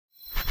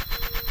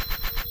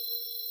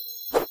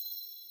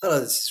Hello,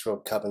 this is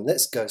Rob Cubban.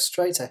 Let's go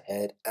straight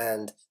ahead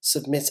and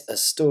submit a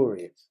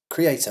story.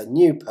 Create a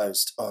new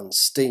post on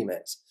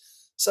Steemit.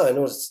 So in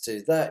order to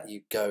do that,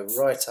 you go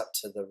right up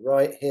to the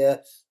right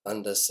here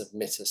under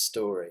Submit a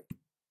Story.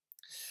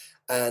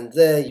 And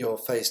there you're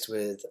faced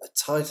with a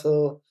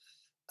title,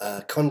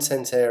 a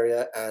content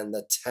area, and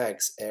the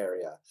tags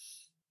area.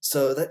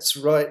 So let's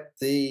write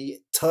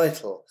the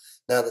title.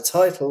 Now the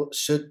title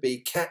should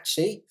be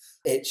catchy.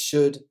 It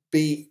should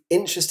be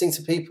interesting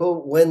to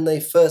people when they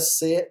first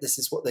see it. This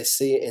is what they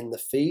see in the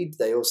feed.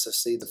 They also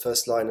see the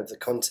first line of the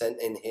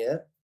content in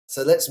here.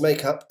 So let's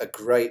make up a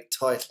great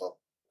title.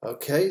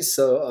 Okay,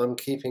 so I'm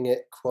keeping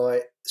it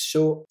quite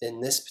short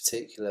in this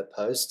particular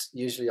post.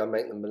 Usually I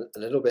make them a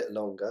little bit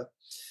longer.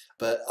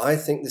 But I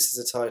think this is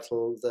a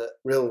title that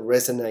will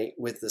resonate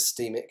with the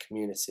Steemit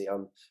community.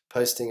 I'm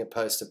posting a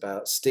post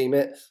about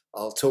Steemit.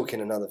 I'll talk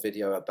in another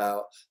video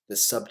about the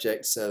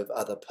subjects of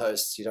other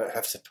posts. You don't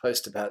have to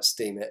post about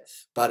Steemit,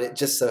 but it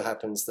just so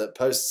happens that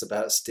posts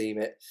about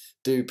Steemit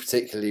do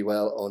particularly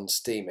well on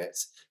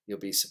Steemit. You'll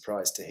be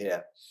surprised to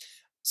hear.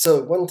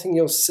 So one thing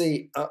you'll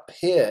see up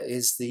here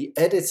is the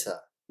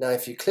editor. Now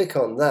if you click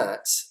on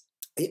that,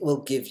 it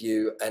will give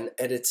you an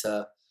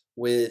editor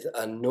with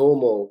a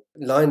normal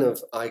line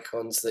of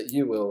icons that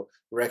you will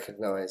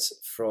recognize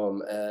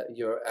from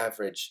your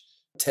average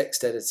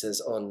text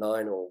editors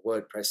online or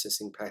word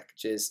processing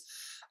packages,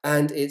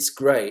 and it's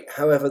great.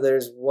 However, there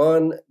is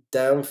one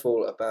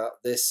downfall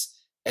about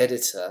this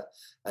editor,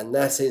 and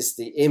that is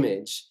the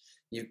image.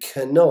 You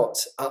cannot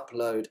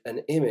upload an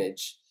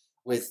image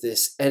with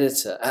this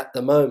editor at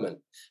the moment,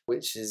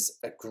 which is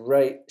a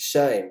great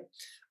shame.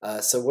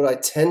 So what I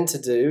tend to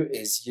do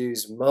is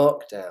use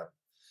Markdown.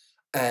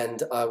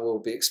 And I will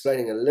be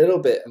explaining a little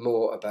bit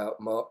more about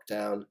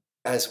Markdown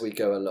as we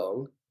go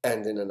along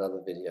and in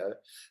another video,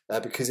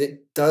 because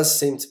it does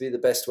seem to be the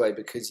best way,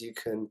 because you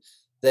can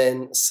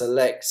then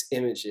select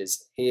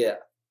images here.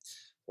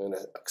 I'm going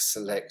to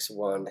select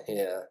one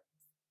here.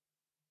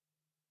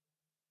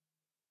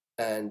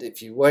 And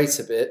if you wait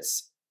a bit,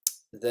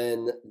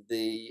 then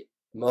the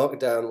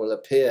Markdown will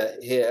appear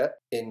here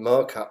in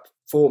markup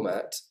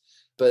format,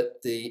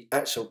 but the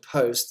actual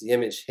post, the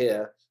image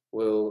here,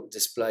 will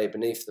display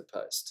beneath the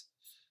post.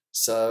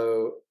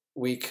 So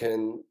we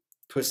can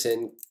put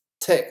in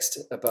text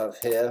above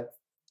here,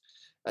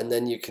 and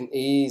then you can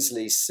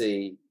easily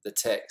see the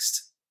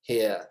text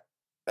here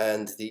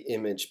and the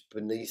image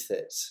beneath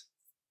it.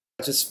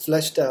 I just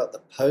fleshed out the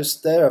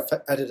post there.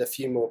 I've added a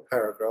few more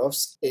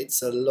paragraphs.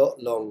 It's a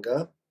lot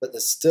longer, but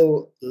there's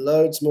still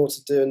loads more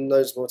to do and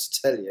loads more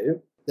to tell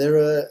you. There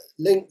are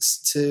links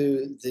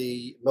to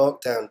the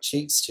Markdown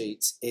cheat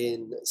sheet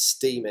in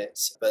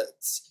Steemit, but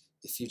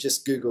if you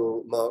just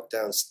Google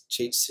Markdown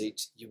cheat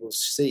sheet, you will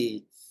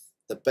see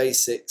the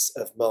basics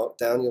of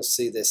Markdown. You'll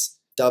see this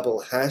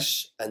double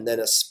hash and then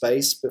a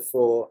space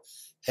before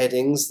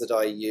headings that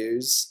I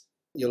use.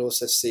 You'll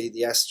also see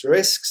the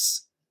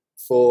asterisks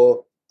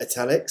for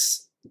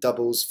italics,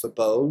 doubles for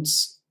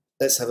bolds.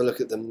 Let's have a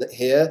look at them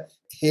here.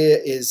 Here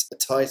is a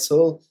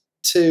title,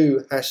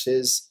 2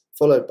 hashes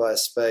followed by a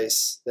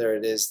space. There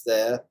it is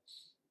there.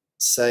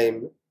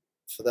 Same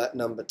for that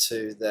number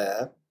 2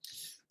 there.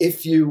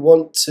 If you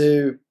want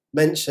to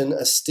mention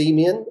a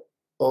Steemian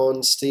on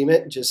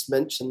Steemit, just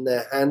mention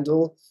their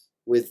handle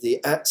with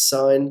the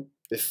 @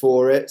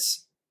 before it,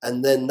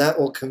 and then that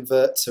will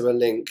convert to a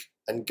link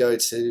and go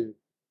to,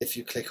 if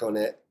you click on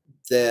it,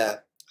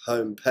 their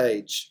home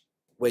page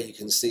where you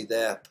can see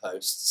their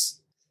posts.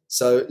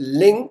 So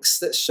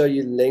links, let's show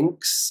you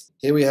links.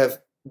 Here we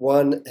have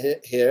one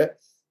here.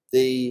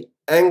 The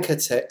anchor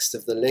text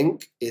of the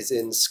link is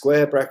in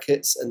square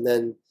brackets, and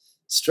then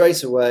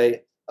straight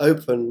away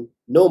open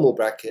normal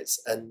brackets,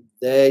 and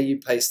there you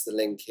paste the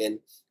link in,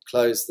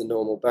 close the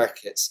normal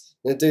brackets.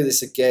 I'm going to do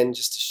this again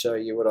just to show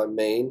you what I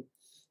mean.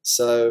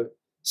 So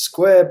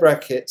square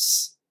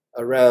brackets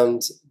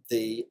around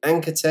the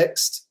anchor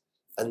text,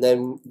 and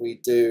then we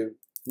do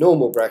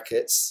normal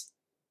brackets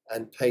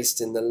and paste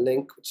in the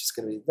link, which is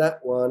going to be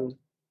that one.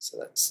 So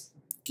that's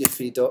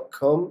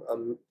giphy.com.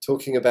 I'm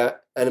talking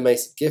about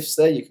animated GIFs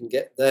there. You can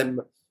get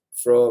them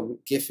from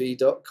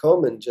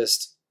giphy.com and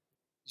just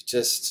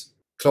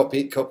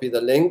copy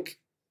the link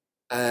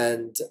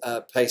and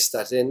paste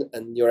that in,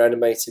 and your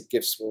animated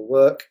GIFs will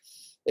work.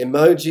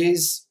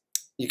 Emojis,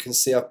 you can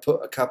see I've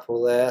put a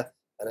couple there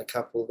and a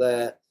couple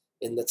there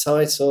in the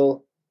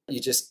title.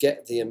 You just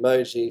get the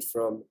emoji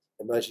from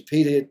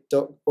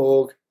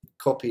emojipedia.org,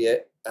 copy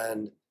it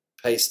and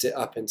paste it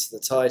up into the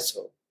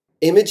title.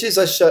 Images,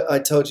 I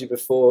told you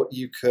before,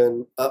 you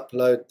can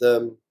upload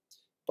them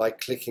by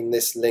clicking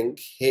this link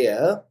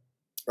here.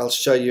 I'll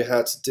show you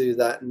how to do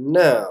that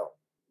now.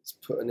 Let's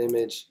put an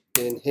image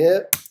in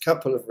here,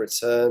 couple of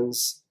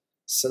returns,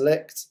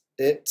 select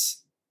it,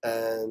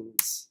 and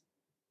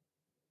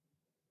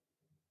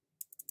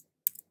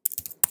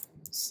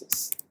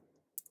C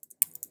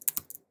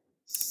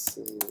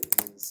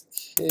is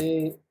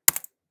key.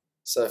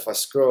 So if I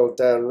scroll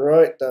down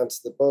right down to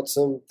the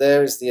bottom,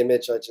 there is the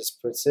image I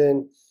just put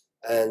in,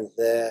 and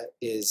there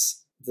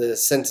is the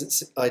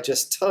sentence I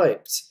just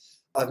typed.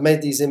 I've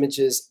made these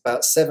images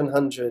about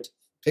 700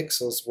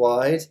 pixels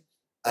wide,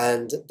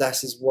 and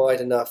that is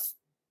wide enough.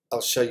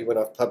 I'll show you when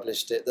I've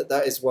published it,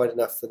 that is wide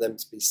enough for them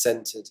to be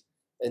centered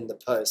in the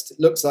post. It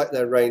looks like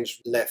they're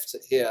ranged left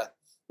here,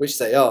 which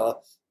they are,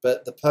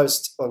 but the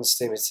post on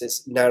Steemit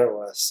is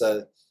narrower,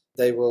 so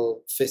they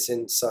will fit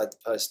inside the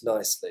post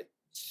nicely.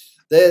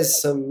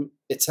 There's some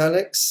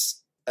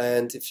italics,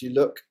 and if you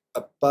look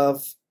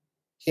above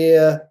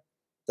here,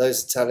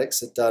 those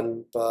italics are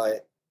done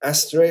by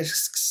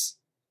asterisks.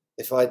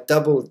 If I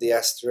doubled the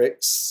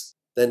asterisks,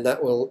 then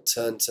that will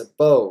turn to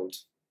bold.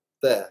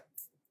 There.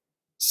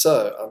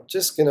 So I'm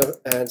just going to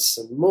add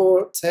some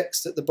more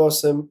text at the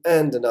bottom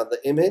and another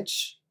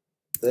image.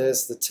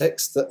 There's the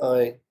text that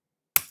I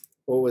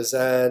always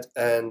add,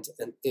 and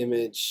an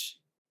image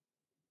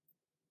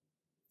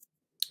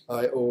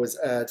I always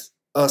add,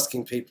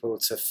 asking people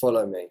to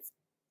follow me.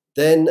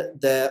 Then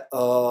there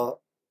are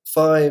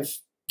 5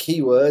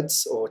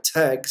 keywords or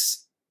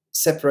tags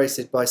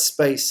separated by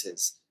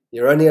spaces.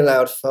 You're only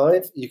allowed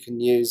 5. You can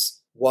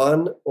use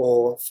 1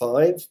 or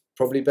 5.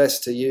 Probably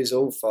best to use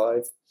all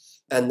 5.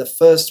 And the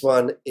first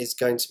one is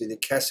going to be the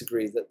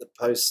category that the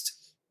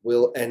post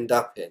will end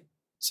up in.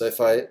 So if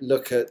I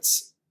look at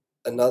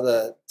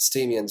another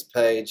Steemian's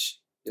page,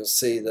 you'll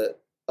see that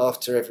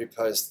after every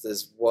post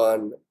there's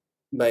one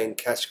main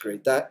category.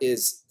 That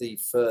is the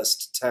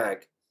first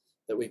tag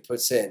that we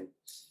put in.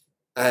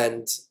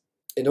 And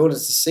in order to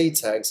see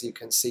tags, you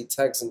can see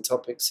tags and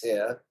topics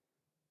here.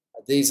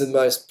 These are the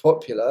most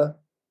popular,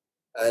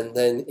 and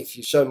then if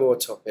you show more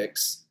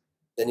topics,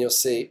 then you'll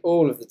see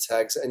all of the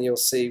tags, and you'll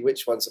see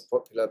which ones are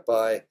popular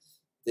by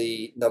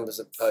the numbers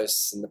of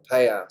posts and the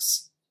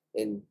payouts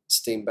in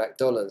Steam-backed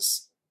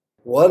dollars.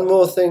 One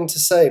more thing to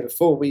say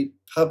before we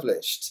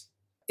published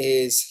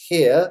is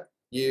here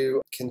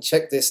you can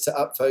check this to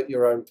upvote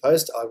your own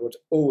post. I would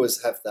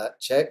always have that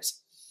checked.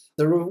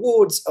 The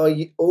rewards are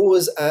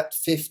always at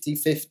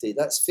 50-50.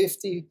 That's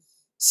 50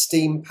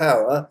 Steam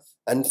power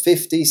and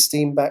 50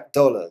 Steam-backed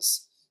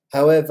dollars.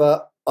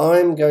 However,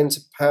 I'm going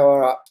to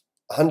power up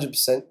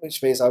 100%,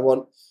 which means I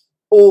want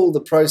all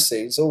the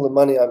proceeds, all the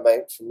money I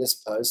make from this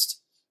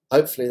post,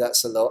 hopefully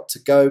that's a lot, to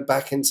go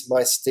back into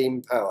my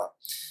Steam power.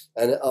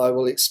 And I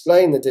will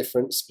explain the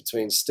difference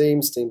between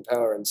Steam, Steam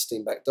power and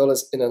Steam-backed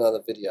dollars in another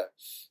video.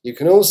 You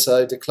can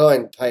also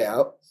decline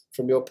payout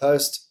from your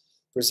post,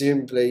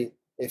 presumably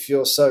if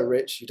you're so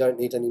rich you don't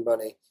need any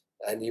money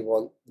and you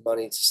want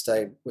money to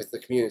stay with the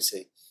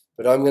community.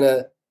 But I'm going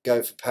to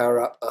go for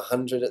power up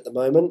 100 at the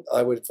moment.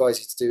 I would advise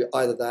you to do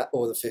either that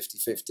or the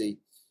 50-50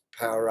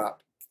 power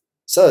up.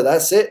 So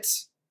that's it.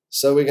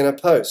 So we're going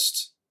to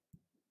post.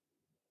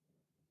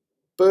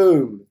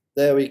 Boom.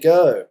 There we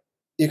go.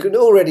 You can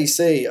already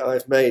see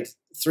I've made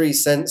 3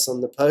 cents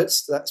on the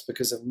post. That's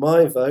because of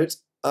my vote,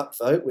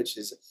 upvote, which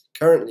is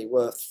currently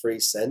worth 3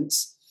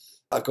 cents.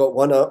 I've got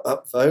 1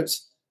 upvote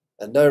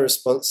and no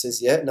responses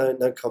yet,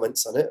 no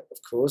comments on it, of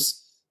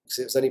course, because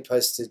it was only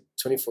posted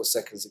 24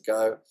 seconds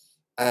ago.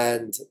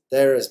 And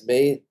there is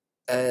me,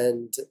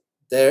 and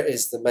there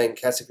is the main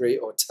category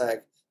or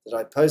tag that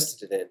I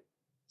posted it in.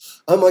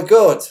 Oh my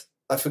God,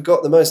 I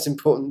forgot the most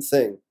important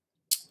thing,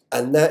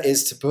 and that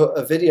is to put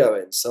a video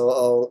in. So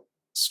I'll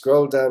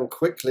scroll down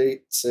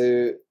quickly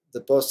to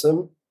the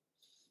bottom,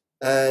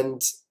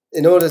 and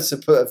in order to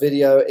put a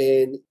video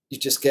in, you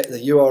just get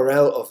the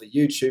URL of a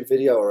YouTube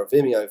video or a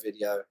Vimeo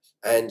video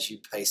and you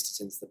paste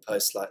it into the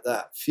post like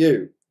that.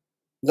 Phew.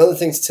 Another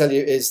thing to tell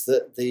you is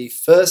that the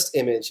first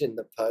image in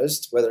the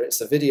post, whether it's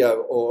a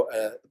video or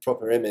a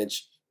proper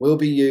image, will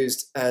be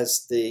used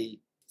as the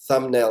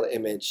thumbnail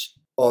image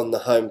on the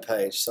home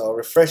page. So I'll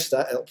refresh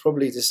that, it'll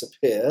probably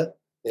disappear.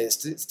 It's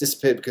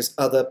disappeared because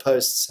other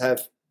posts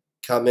have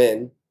come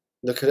in.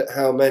 Look at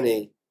how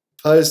many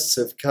posts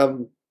have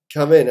come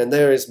in, and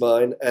there is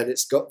mine, and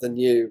it's got the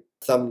new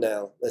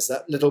thumbnail. There's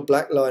that little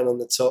black line on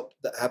the top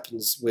that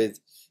happens with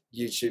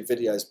YouTube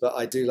videos, but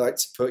I do like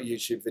to put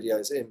YouTube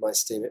videos in my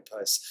Steemit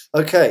posts.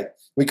 Okay,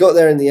 we got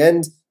there in the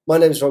end. My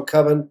name is Rob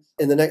Coven.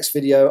 In the next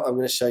video, I'm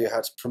going to show you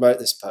how to promote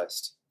this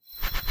post.